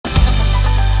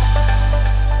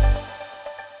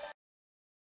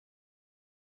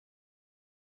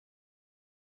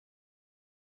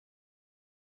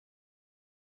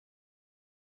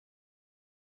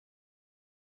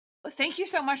Well, thank you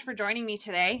so much for joining me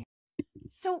today.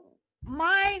 So,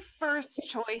 my first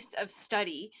choice of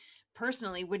study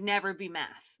personally would never be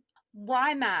math.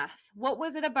 Why math? What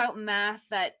was it about math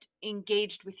that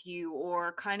engaged with you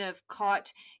or kind of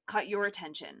caught your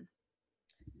attention?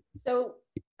 So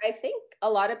I think a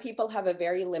lot of people have a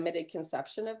very limited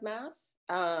conception of math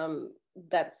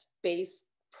that's based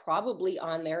probably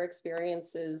on their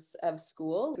experiences of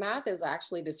school. Math is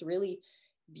actually this really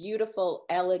beautiful,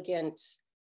 elegant,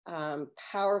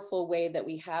 powerful way that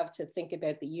we have to think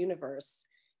about the universe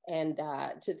and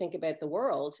to think about the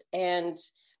world.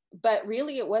 But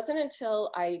really, it wasn't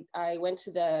until I went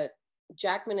to the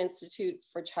Jackman Institute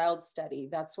for Child Study.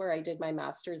 That's where I did my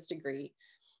master's degree,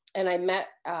 and I met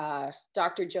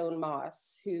Dr. Joan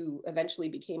Moss, who eventually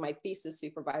became my thesis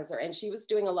supervisor. And she was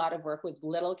doing a lot of work with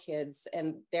little kids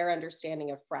and their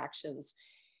understanding of fractions.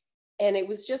 And it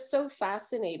was just so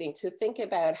fascinating to think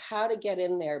about how to get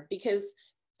in there, because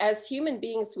as human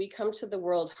beings, we come to the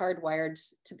world hardwired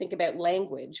to think about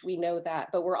language. We know that,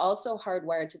 but we're also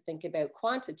hardwired to think about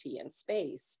quantity and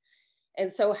space.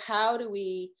 And so, how do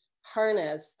we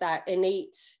harness that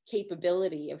innate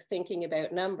capability of thinking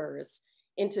about numbers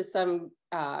into some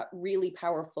really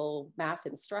powerful math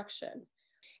instruction?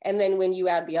 And then when you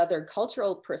add the other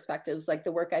cultural perspectives, like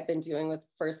the work I've been doing with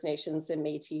First Nations and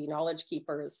Métis knowledge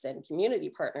keepers and community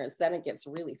partners, then it gets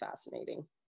really fascinating.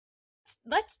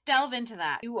 Let's delve into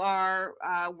that. You are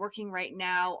working right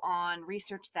now on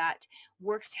research that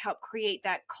works to help create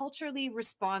that culturally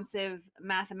responsive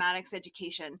mathematics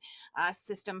education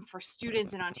system for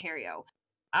students in Ontario.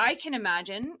 I can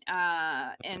imagine,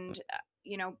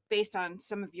 based on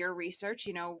some of your research,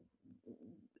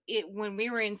 it when we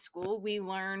were in school, we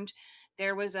learned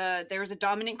there was a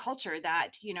dominant culture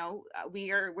that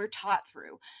we're taught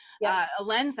through, Yep. a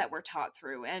lens that we're taught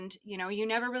through, and you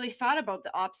never really thought about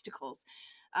the obstacles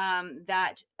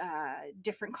that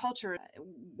different culture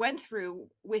went through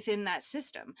within that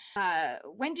system.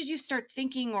 When did you start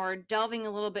thinking or delving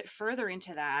a little bit further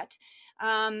into that?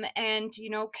 And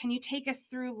can you take us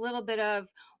through a little bit of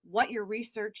what your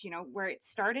research, where it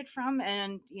started from,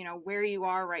 and where you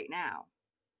are right now?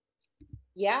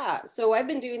 Yeah. So I've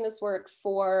been doing this work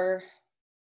for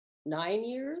 9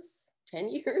 years, 10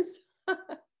 years.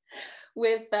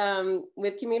 With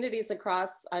communities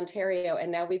across Ontario,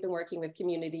 and now we've been working with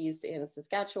communities in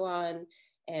Saskatchewan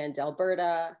and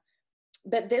Alberta.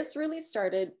 But this really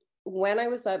started when I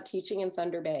was up teaching in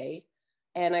Thunder Bay,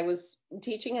 and I was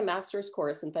teaching a master's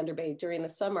course in Thunder Bay during the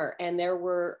summer, and there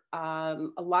were a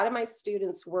lot of my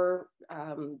students were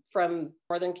from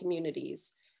northern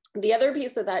communities. The other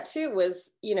piece of that too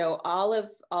was, all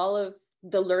of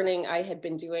the learning I had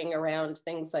been doing around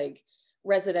things like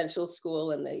residential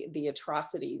school and the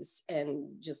atrocities and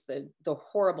just the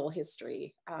horrible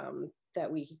history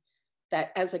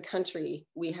that as a country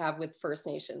we have with First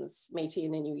Nations, Métis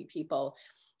and Inuit people.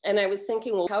 And I was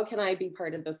thinking, well, how can I be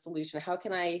part of the solution? How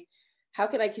can I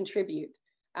contribute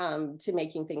to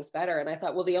making things better? And I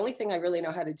thought, well, the only thing I really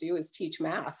know how to do is teach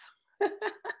math.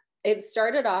 It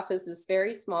started off as this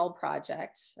very small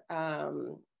project.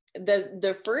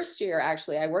 The first year,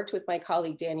 actually, I worked with my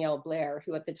colleague Danielle Blair,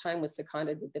 who at the time was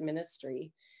seconded with the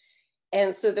ministry.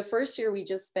 And so the first year we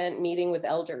just spent meeting with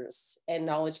elders and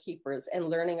knowledge keepers and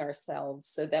learning ourselves,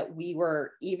 so that we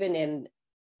were even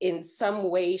in some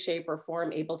way, shape, or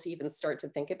form able to even start to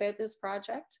think about this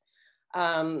project.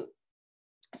 Um,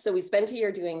 so we spent a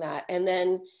year doing that. And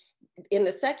then in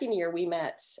the second year, we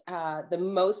met the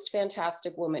most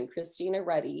fantastic woman, Christina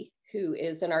Ruddy, who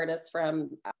is an artist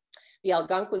from the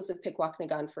Algonquins of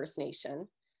Pikwakanagan First Nation.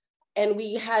 And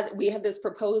we had this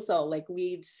proposal, like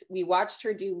we watched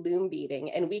her do loom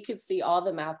beading, and we could see all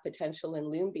the math potential in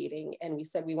loom beading. And we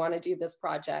said, we want to do this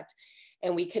project.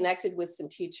 And we connected with some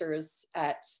teachers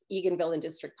at Eganville and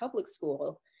District Public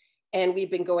School. And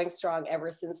we've been going strong ever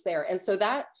since there. And so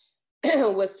that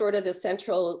was sort of the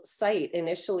central site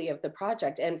initially of the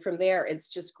project. And from there, it's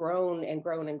just grown and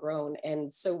grown and grown.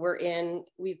 And so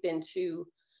we've been to,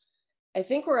 I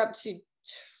think we're up to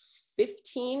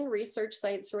 15 research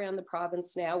sites around the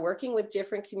province now, working with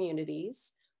different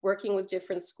communities, working with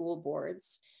different school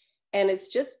boards. And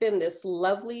it's just been this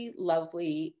lovely,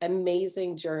 lovely,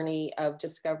 amazing journey of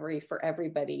discovery for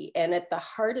everybody. And at the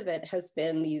heart of it has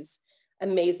been these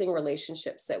amazing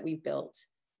relationships that we built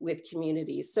with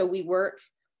communities. So we work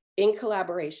in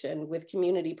collaboration with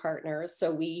community partners.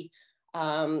 So we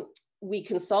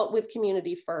consult with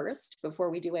community first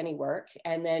before we do any work.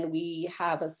 And then we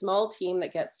have a small team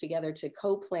that gets together to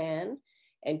co-plan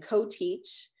and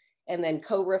co-teach and then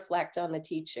co-reflect on the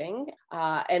teaching.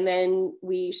 And then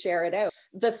we share it out.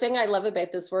 The thing I love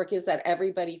about this work is that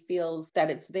everybody feels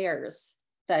that it's theirs,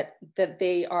 that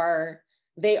they are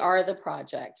the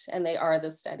project, and they are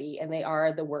the study, and they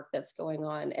are the work that's going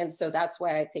on. And so that's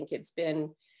why I think it's been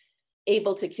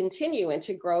able to continue and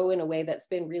to grow in a way that's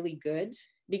been really good.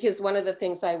 Because one of the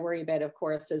things I worry about, of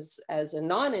course, as a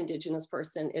non-Indigenous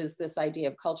person, is this idea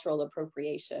of cultural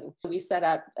appropriation. We set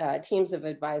up teams of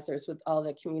advisors with all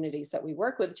the communities that we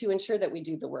work with to ensure that we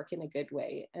do the work in a good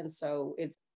way. And so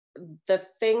it's the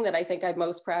thing that I think I'm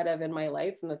most proud of in my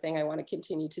life, and the thing I want to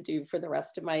continue to do for the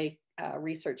rest of my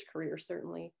research career,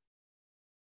 certainly.